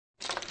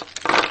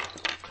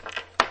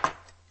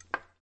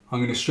I'm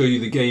going to show you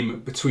the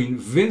game between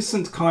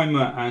Vincent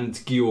Keymer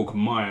and Georg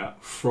Meier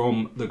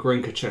from the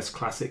Grenke Chess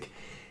Classic.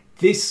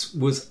 This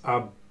was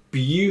a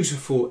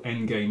beautiful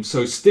endgame,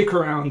 so stick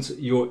around,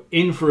 you're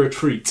in for a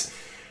treat.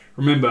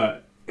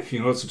 Remember, if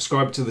you're not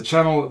subscribed to the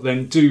channel,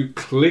 then do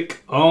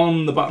click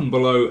on the button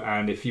below,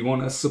 and if you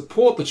want to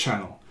support the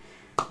channel,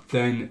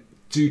 then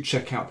do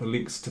check out the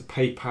links to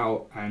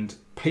PayPal and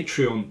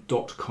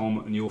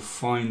Patreon.com, and you'll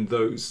find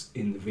those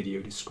in the video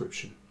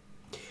description.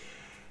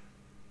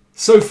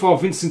 So far,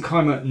 Vincent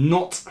Keymer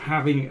not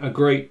having a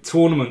great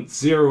tournament,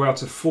 0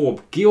 out of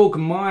 4. Georg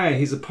Meier,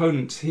 his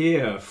opponent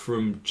here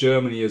from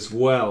Germany as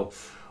well,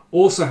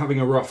 also having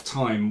a rough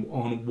time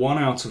on 1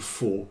 out of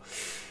 4.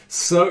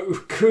 So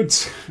could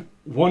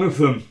one of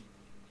them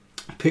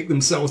pick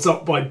themselves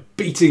up by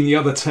beating the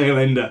other tail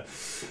ender?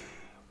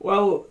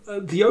 Well,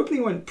 the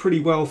opening went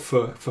pretty well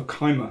for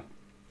Keymer.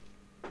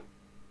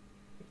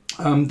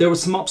 There were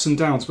some ups and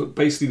downs, but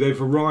basically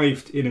they've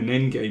arrived in an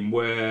endgame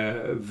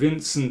where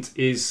Vincent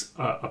is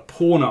a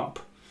pawn up.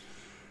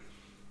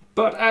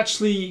 But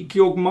actually,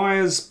 Georg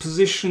Meier's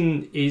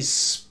position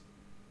is,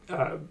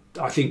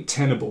 I think,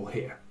 tenable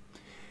here.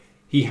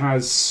 He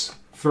has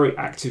very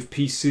active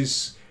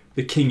pieces,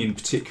 the king in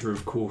particular,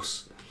 of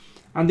course.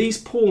 And these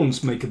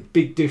pawns make a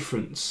big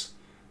difference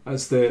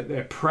as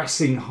they're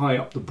pressing high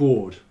up the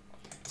board.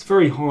 It's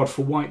very hard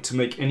for white to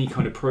make any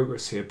kind of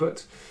progress here,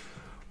 but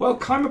well,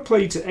 Keymer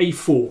played to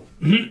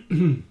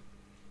a4,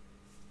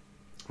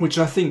 which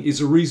I think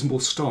is a reasonable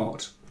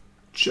start.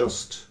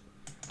 Just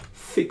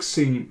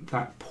fixing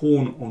that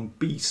pawn on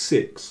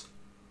b6.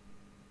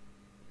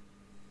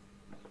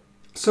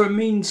 So it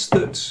means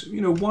that,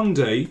 you know, one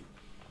day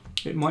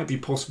it might be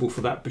possible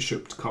for that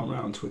bishop to come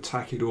around to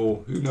attack it,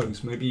 or who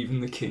knows, maybe even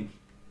the king.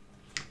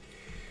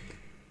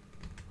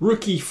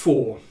 Rook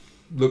e4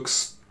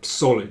 looks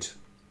solid,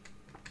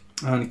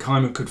 and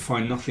Keymer could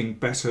find nothing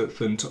better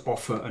than to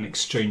offer an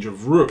exchange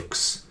of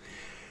rooks.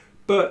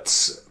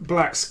 But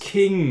black's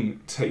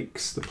king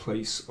takes the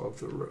place of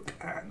the rook,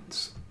 and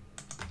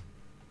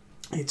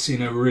it's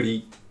in a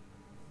really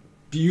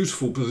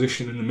beautiful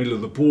position in the middle of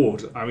the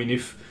board. I mean,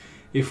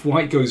 if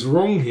white goes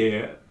wrong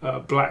here,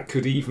 black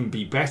could even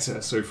be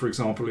better. So, for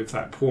example, if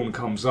that pawn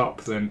comes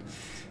up, then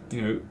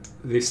you know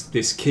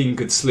this king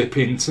could slip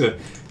in to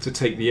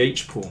take the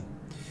h-pawn.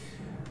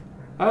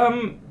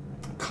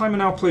 Keymer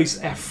now plays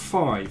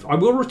f5. I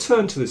will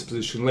return to this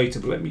position later,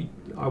 but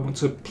I want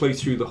to play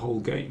through the whole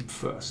game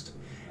first.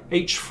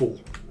 h4.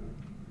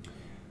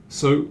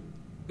 So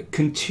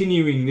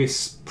continuing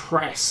this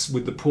press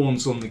with the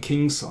pawns on the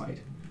king side.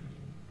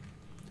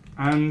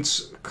 And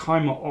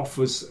Keymer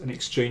offers an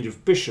exchange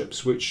of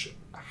bishops, which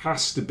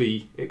has to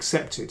be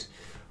accepted.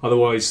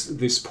 Otherwise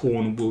this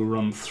pawn will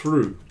run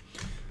through.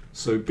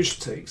 So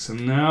bishop takes,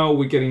 and now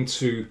we're getting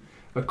to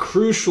a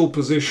crucial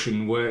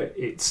position where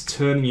it's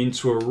turning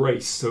into a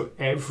race. So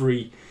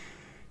every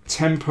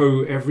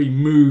tempo, every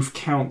move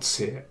counts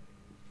here.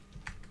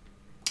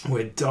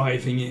 We're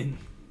diving in.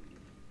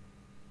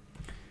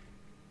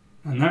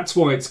 And that's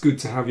why it's good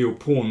to have your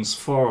pawns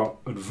far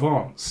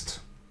advanced.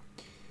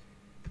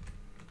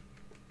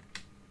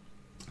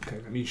 Okay,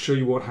 let me show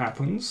you what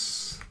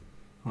happens.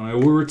 I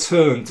will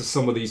return to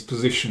some of these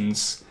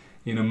positions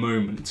in a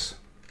moment.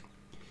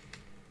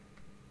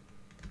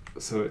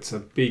 So it's a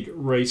big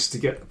race to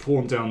get the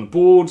pawn down the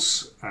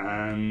boards,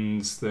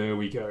 and there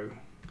we go.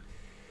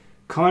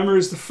 Keymer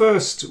is the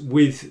first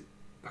with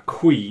a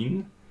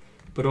queen,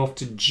 but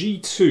after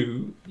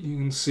g2, you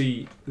can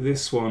see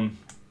this one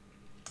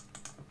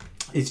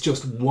is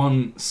just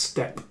one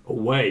step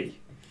away.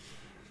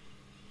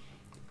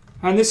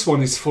 And this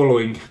one is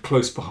following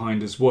close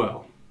behind as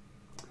well.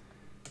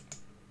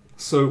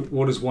 So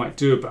what does white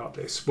do about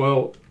this?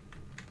 Well,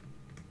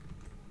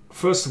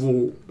 first of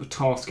all, the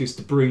task is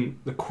to bring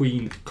the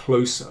queen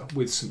closer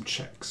with some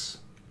checks.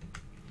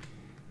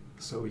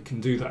 So we can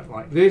do that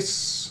like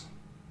this.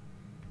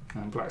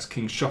 And black's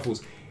king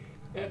shuffles.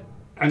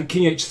 And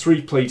king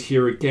h3 played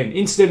here again.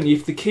 Incidentally,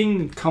 if the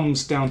king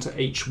comes down to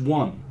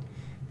h1,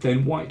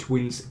 then white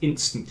wins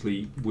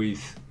instantly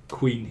with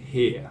queen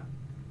here.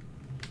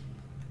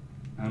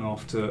 And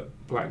after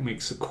black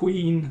makes a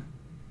queen,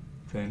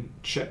 then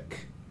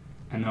check.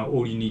 And now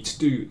all you need to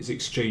do is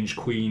exchange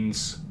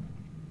queens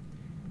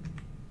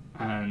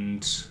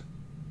and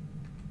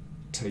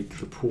take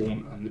the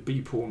pawn, and the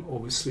b pawn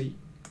obviously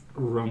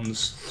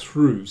runs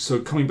through. So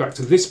coming back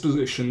to this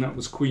position, that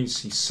was queen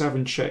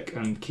c7 check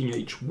and king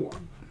h1.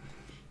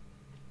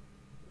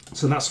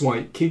 So that's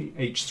why king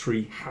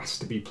h3 has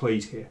to be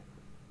played here.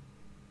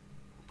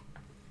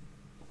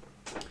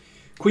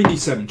 Queen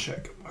d7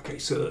 check. Okay,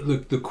 so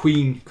the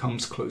queen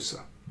comes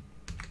closer.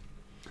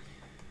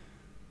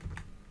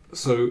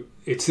 So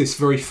it's this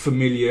very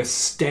familiar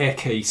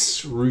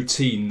staircase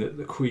routine that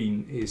the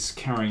queen is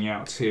carrying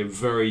out here.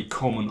 Very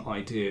common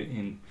idea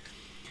in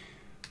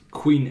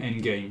queen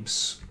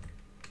endgames.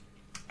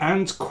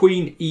 And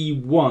queen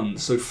e1.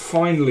 So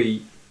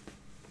finally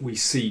we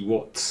see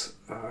what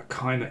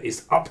Keymer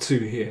is up to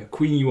here.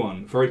 Queen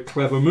e1, very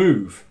clever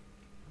move.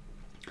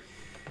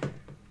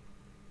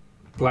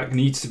 Black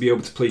needs to be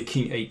able to play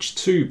king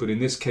h2, but in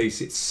this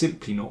case it's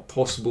simply not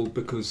possible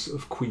because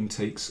of queen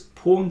takes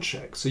pawn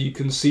check. So you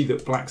can see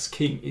that Black's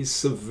king is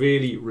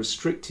severely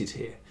restricted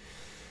here.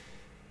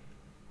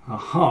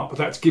 Aha, but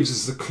that gives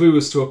us a clue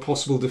as to a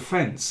possible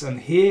defense. And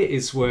here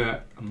is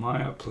where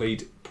Meier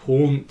played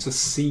pawn to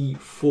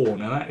c4.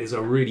 Now that is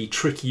a really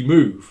tricky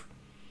move.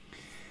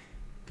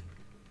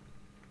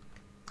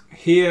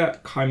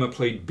 Here Keymer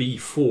played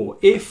b4.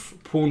 If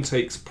pawn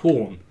takes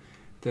pawn,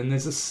 then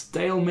there's a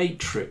stalemate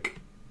trick.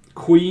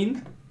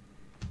 Queen,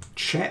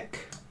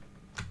 check.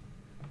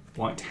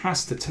 White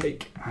has to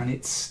take, and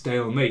it's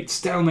stalemate.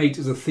 Stalemate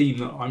is a theme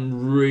that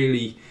I'm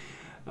really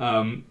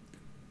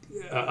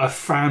a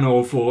fan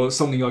of, or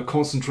something I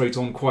concentrate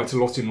on quite a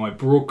lot in my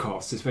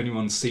broadcasts. If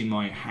anyone's seen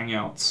my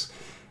hangouts,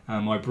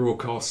 my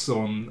broadcasts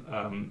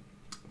on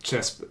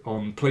chess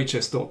on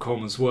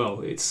PlayChess.com as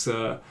well, it's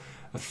a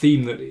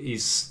theme that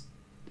is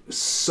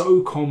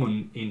so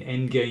common in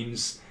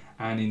endgames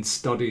and in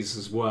studies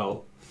as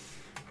well,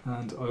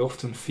 and I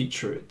often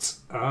feature it.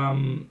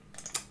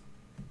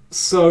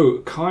 So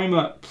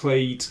Keymer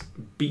played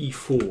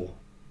b4.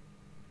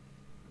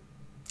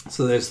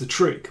 So there's the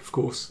trick, of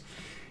course.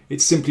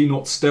 It's simply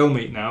not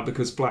stalemate now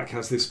because Black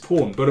has this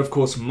pawn. But of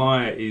course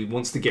Meier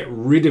wants to get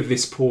rid of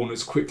this pawn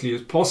as quickly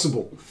as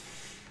possible.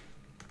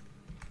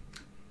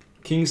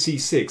 King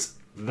c6,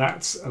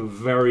 that's a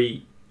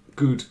very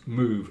good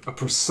move, a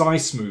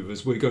precise move,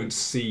 as we're going to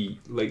see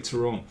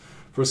later on.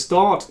 For a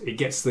start, it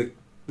gets the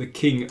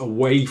king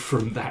away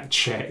from that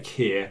check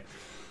here.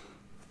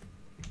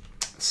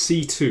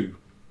 c2.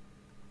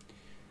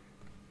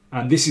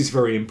 And this is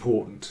very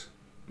important.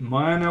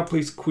 Meier now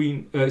plays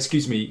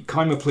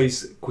Keymer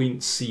plays queen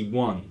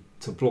c1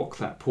 to block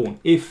that pawn.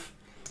 If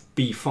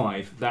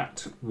b5,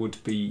 that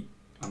would be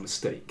a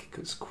mistake,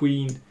 because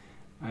queen,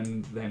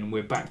 and then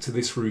we're back to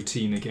this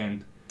routine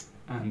again,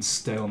 and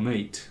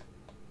stalemate.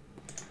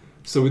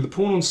 So with the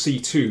pawn on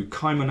c2,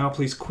 Keymer now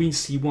plays queen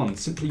c1,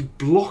 simply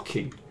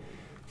blocking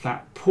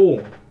that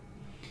pawn.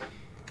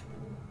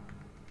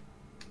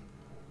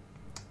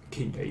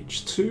 King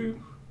h2,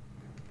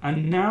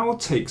 and now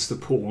takes the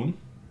pawn,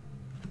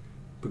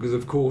 because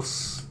of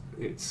course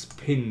it's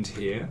pinned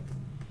here.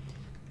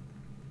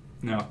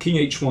 Now king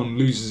h1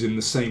 loses in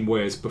the same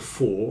way as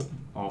before,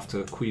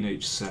 after queen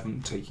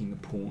h7 taking the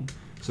pawn.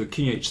 So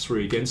king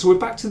h3 again. So we're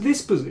back to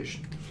this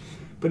position,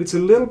 but it's a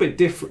little bit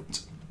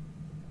different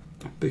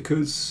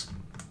because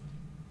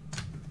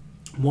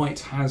White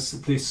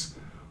has this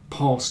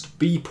passed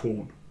b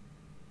pawn,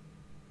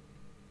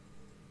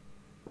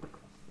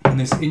 and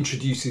this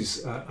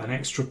introduces an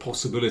extra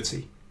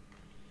possibility.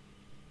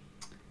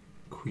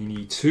 Queen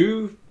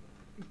e2,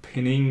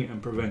 pinning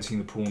and preventing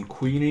the pawn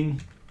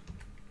queening.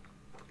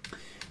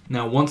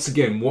 Now once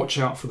again, watch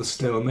out for the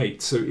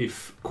stalemate. So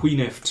if queen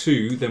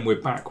f2, then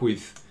we're back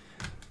with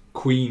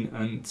queen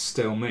and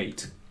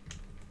stalemate.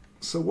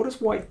 So what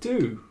does White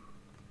do?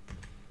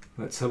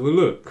 Let's have a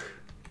look.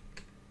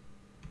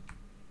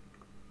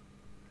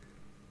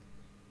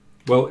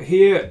 Well,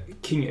 here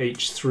king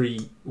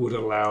h3 would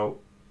allow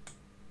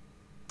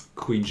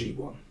queen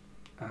g1,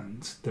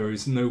 and there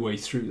is no way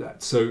through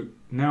that. So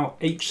now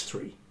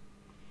h3,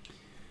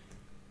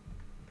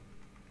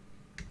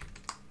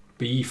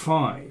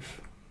 b5.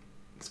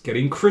 It's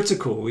getting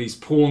critical. These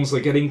pawns are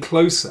getting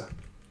closer.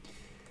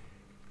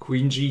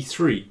 Queen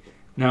g3.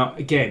 Now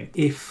again,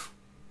 if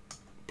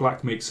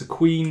Black makes a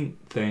queen,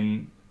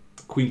 then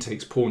queen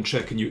takes pawn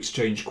check and you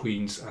exchange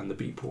queens and the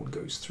b pawn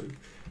goes through.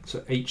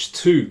 So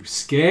h2,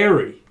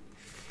 scary.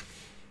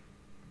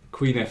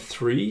 Queen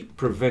f3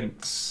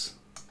 prevents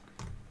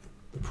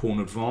the pawn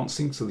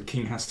advancing, so the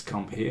king has to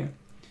come here.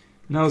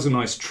 Now there's a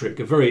nice trick,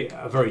 a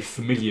very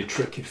familiar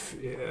trick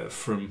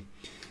from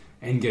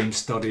endgame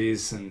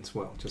studies and,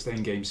 well, just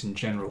endgames in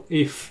general.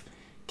 If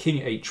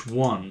king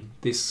h1,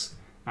 this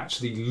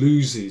actually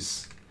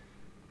loses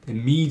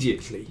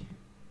immediately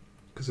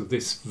because of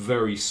this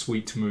very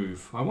sweet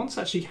move. I once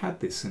actually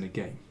had this in a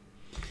game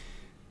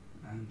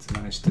and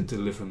managed to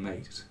deliver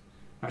mate.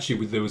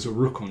 Actually, there was a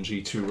rook on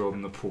g2 rather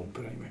than the pawn,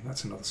 but anyway,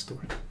 that's another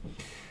story.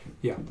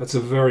 Yeah, that's a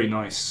very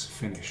nice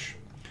finish.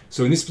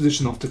 So in this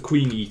position, after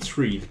queen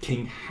e3, the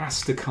king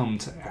has to come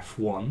to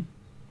f1.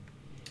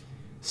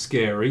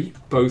 Scary.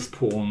 Both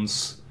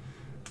pawns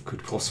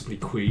could possibly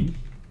queen.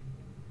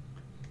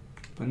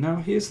 But now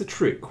here's the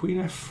trick.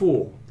 Queen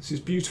f4. This is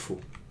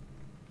beautiful.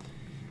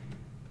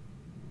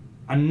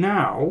 And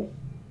now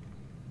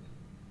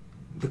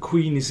the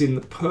queen is in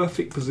the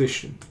perfect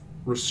position,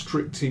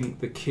 restricting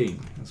the king,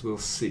 as we'll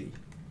see.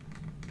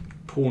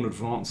 Pawn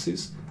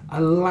advances,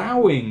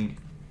 allowing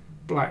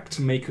Black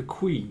to make a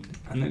queen,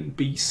 and then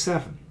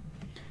b7.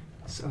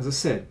 So as I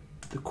said,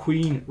 the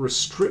queen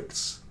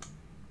restricts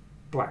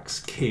Black's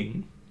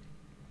king.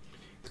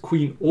 The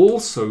queen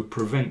also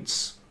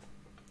prevents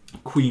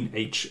queen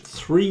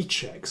h3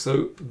 check.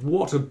 So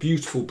what a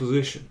beautiful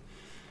position.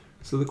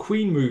 So the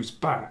queen moves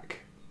back.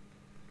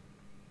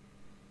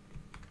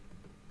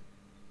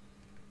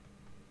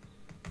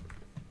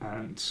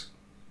 And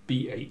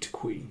b8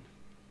 queen.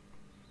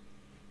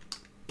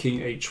 King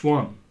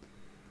h1.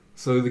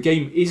 So the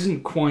game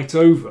isn't quite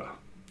over.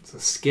 It's a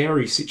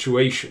scary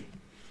situation.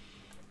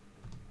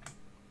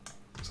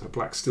 So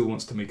black still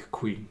wants to make a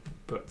queen,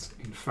 but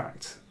in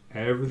fact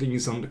everything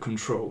is under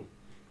control.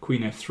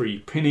 Queen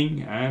f3,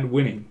 pinning and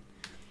winning.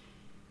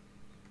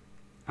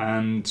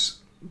 And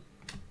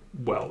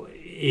well,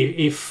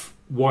 if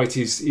white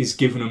is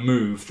given a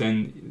move,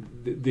 then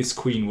this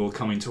queen will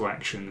come into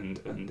action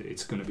and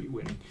it's going to be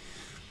winning.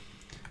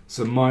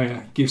 So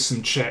Meier gives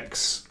some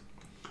checks,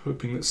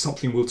 hoping that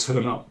something will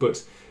turn up,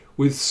 but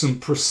with some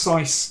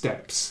precise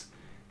steps,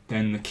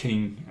 then the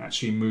king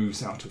actually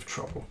moves out of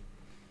trouble.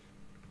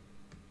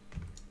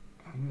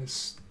 And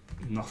there's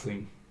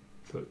nothing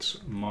that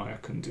Meier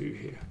can do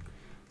here.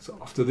 So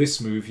after this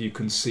move, you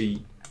can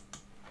see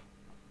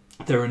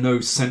there are no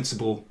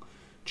sensible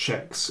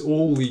checks.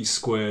 All these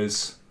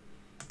squares,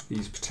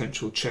 these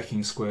potential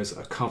checking squares,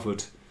 are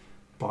covered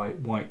by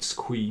white's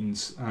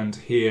queens, and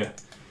here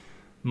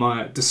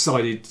Meier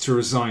decided to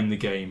resign the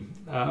game.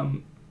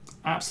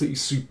 Absolutely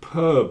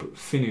superb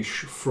finish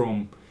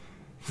from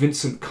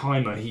Vincent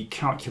Keymer. He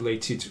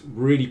calculated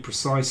really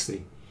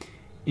precisely.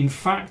 In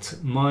fact,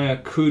 Meier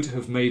could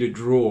have made a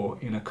draw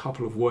in a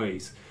couple of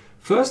ways.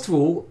 First of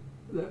all,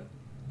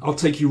 I'll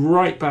take you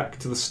right back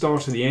to the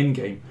start of the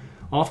endgame.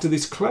 After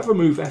this clever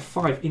move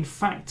f5, in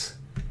fact,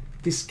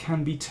 this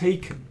can be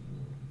taken.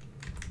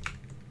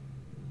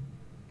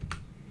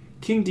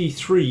 King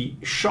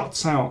d3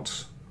 shuts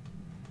out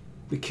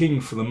the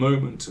king for the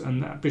moment,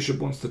 and that bishop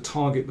wants to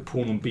target the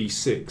pawn on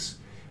b6.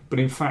 But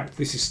in fact,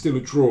 this is still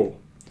a draw.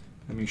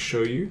 Let me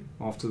show you.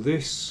 After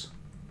this,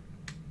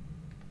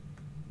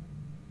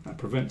 that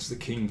prevents the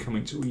king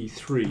coming to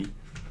e3.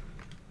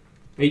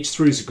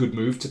 h3 is a good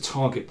move to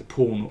target the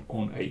pawn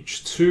on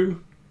h2.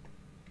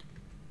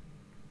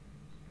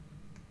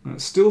 Now,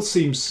 it still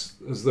seems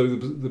as though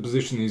the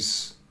position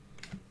is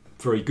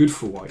very good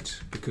for white,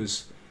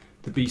 because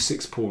the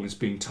b6 pawn is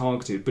being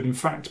targeted, but in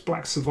fact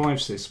black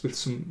survives this with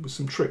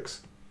some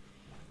tricks.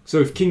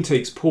 So if king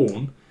takes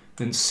pawn,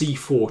 then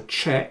c4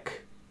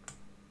 check,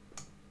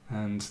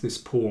 and this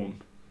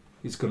pawn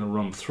is going to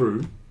run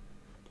through.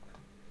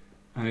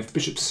 And if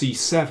bishop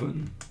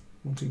c7,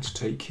 wanting to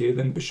take here,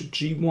 then bishop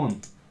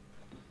g1.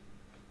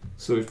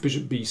 So if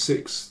bishop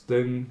b6,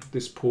 then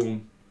this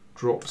pawn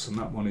drops and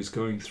that one is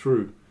going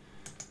through.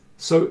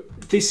 So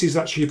this is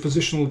actually a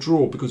positional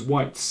draw, because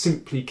white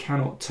simply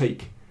cannot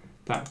take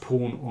that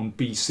pawn on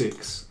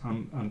b6,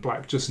 and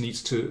black just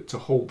needs to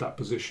hold that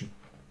position.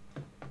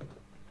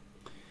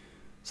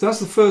 So that's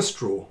the first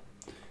draw.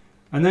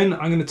 And then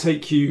I'm going to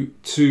take you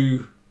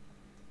to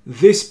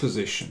this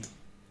position.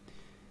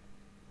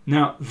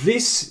 Now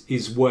this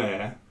is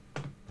where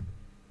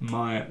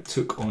Meier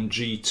took on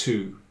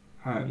g2,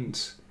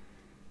 and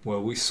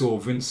well, we saw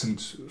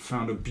Vincent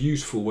found a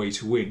beautiful way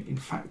to win. In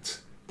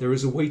fact, there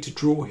is a way to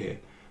draw here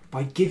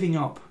by giving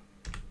up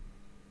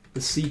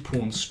the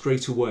c-pawn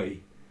straight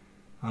away.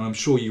 And I'm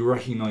sure you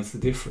recognise the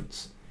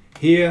difference.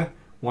 Here,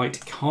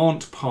 white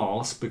can't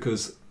pass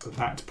because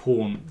that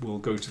pawn will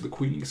go to the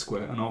queening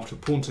square, and after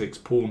pawn takes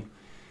pawn,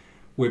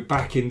 we're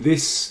back in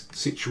this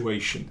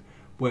situation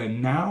where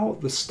now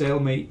the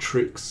stalemate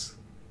tricks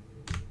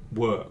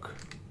work.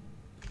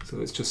 So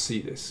let's just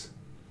see this.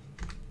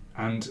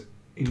 And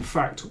in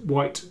fact,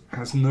 white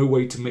has no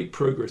way to make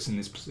progress in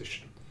this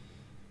position.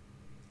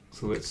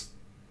 So let's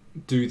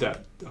do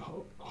that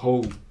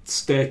whole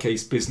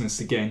staircase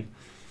business again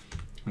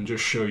and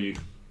just show you.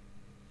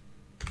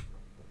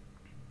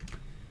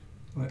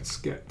 Let's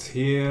get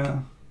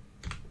here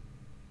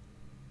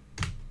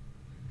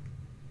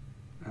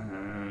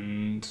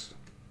and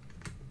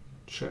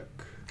check,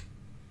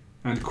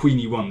 and queen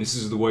e1. This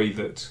is the way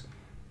that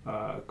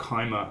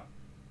Keymer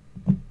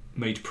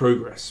made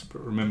progress,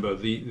 but remember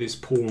these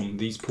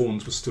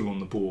pawns were still on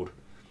the board,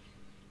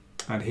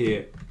 and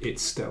here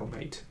it's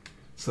stalemate.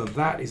 So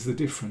that is the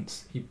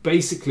difference. He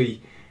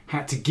basically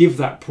had to give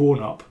that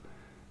pawn up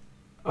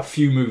a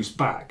few moves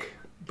back,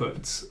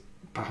 but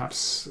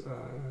perhaps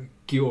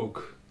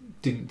Georg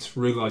didn't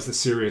realise the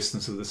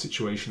seriousness of the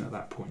situation at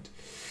that point.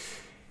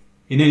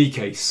 In any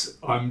case,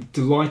 I'm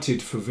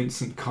delighted for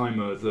Vincent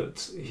Keymer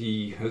that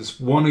he has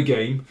won a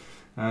game,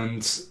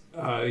 and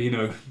you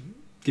know,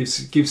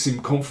 gives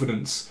him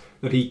confidence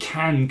that he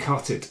can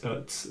cut it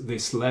at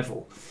this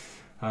level.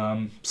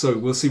 So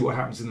we'll see what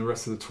happens in the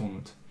rest of the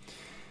tournament.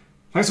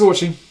 Thanks for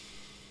watching.